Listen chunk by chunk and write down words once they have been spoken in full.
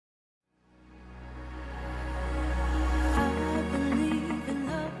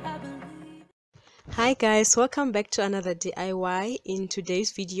Hi guys, welcome back to another DIY. In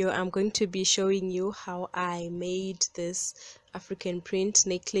today's video I'm going to be showing you how I made this African print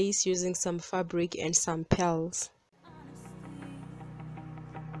necklace using some fabric and some pearls.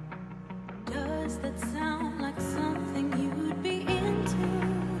 Does that sound like something you'd be into?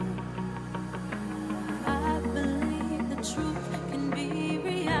 I believe the truth can be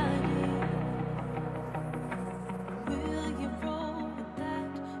reality. Will you roll with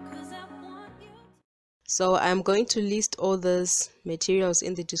that? 'Cause I want you. So I'm going to list all those materials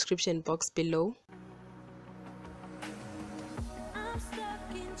in the description box below. I'm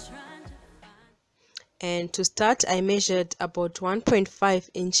stuck in trying to find. And to start, I measured about 1.5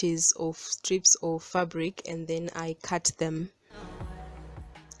 inches of strips of fabric and then I cut them.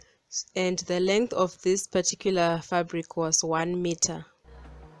 And the length of this particular fabric was 1 meter.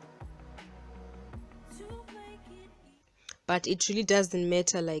 But it really doesn't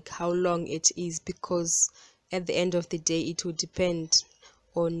matter like how long it is, because at the end of the day it will depend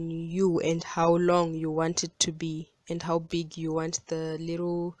on you and how long you want it to be and how big you want the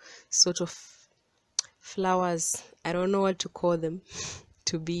little sort of flowers, I don't know what to call them,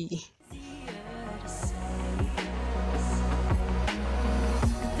 to be.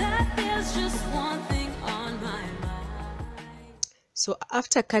 That there's just one thing on my mind. So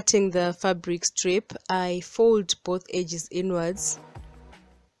after cutting the fabric strip, I fold both edges inwards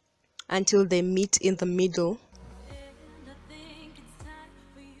until they meet in the middle.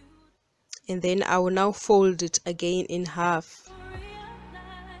 And then I will now fold it again in half.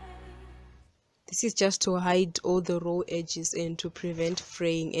 This is just to hide all the raw edges and to prevent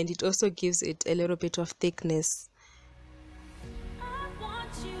fraying, and it also gives it a little bit of thickness. I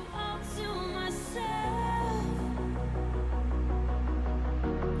want you all to myself.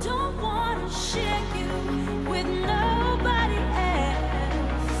 Don't want to share you with nobody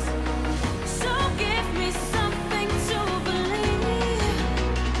else. So give me something to believe.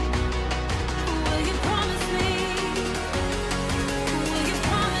 Will you promise me? Will you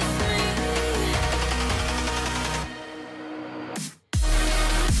promise me?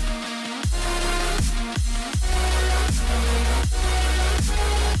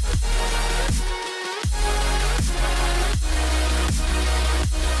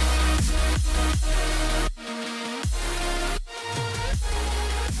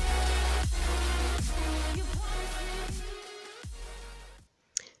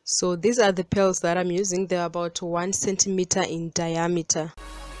 So these are the pearls that I'm using. They're about 1 centimeter in diameter.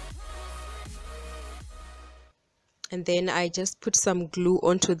 And then I just put some glue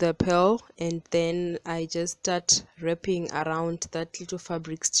onto the pearl, and then I just start wrapping around that little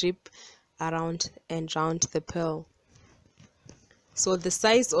fabric strip around and round the pearl. So the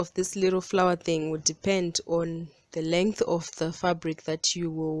size of this little flower thing would depend on the length of the fabric that you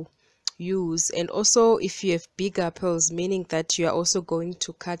will use, and also if you have bigger pearls, meaning that you are also going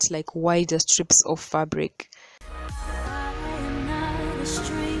to cut like wider strips of fabric. I am not a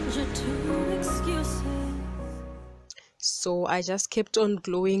stranger to excuses. So I just kept on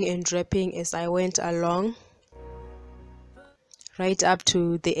gluing and wrapping as I went along, right up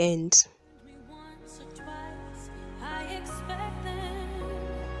to the end. Me once or twice, I expect them.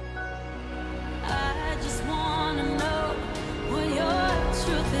 I just wanna know what your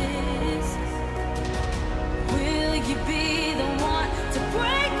truth is. Will you be the one to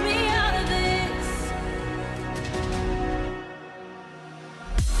break me out of this?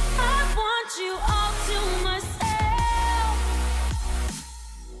 I want you all to myself.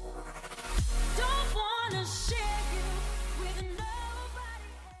 Don't wanna share you with nobody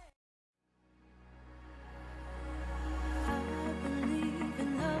else. I believe in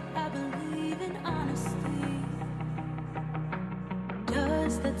love, I believe in honesty.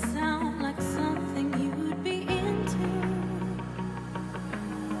 Does that sound like something you'd be into?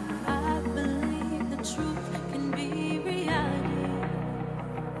 I believe the truth can be reality.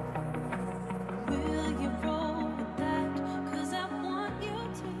 Will you roll with that? 'Cause I want you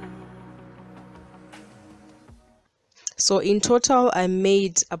to. So in total I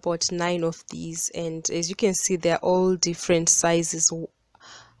made about 9 of these, and as you can see they're all different sizes.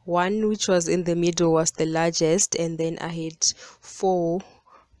 One which was in the middle was the largest, and then I had 4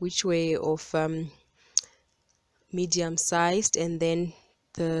 which were of medium sized, and then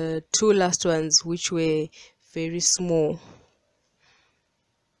the 2 last ones which were very small.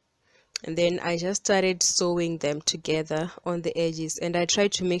 And then I just started sewing them together on the edges, and I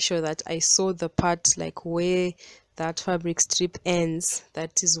tried to make sure that I sew the part like where that fabric strip ends.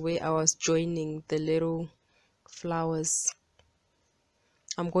 That is where I was joining the little flowers.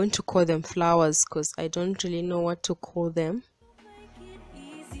 I'm going to call them flowers because I don't really know what to call them. Make it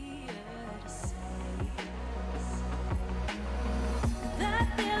easier to say.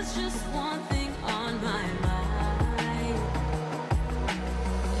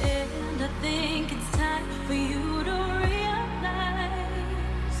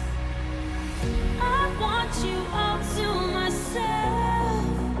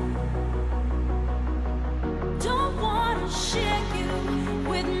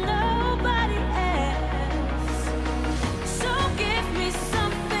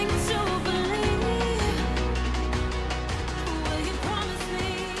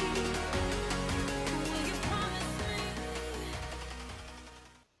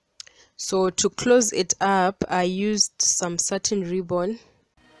 So to close it up, I used some satin ribbon.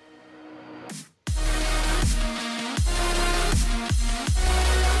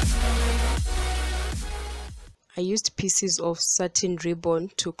 I used pieces of satin ribbon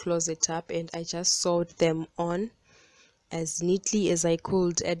to close it up, and I just sewed them on as neatly as I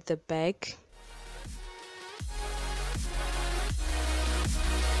could at the back.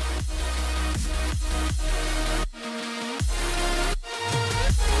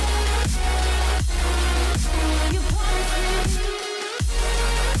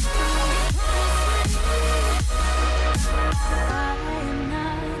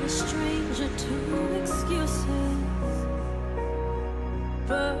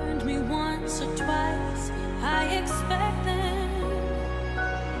 Burned me once or twice, I expect them.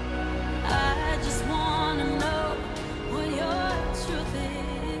 I just wanna know what your truth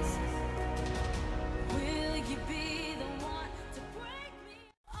is. Will you be the one to break me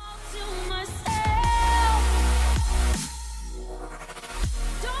all to myself?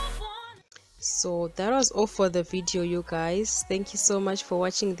 Don't want. So that was all for the video, you guys. Thank you so much for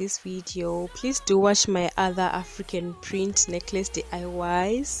watching this video. Please do watch my other African print necklace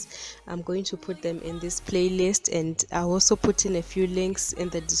DIYs. I'm going to put them in this playlist, and I'll also put in a few links in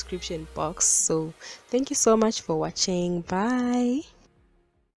the description box. So thank you so much for watching. Bye.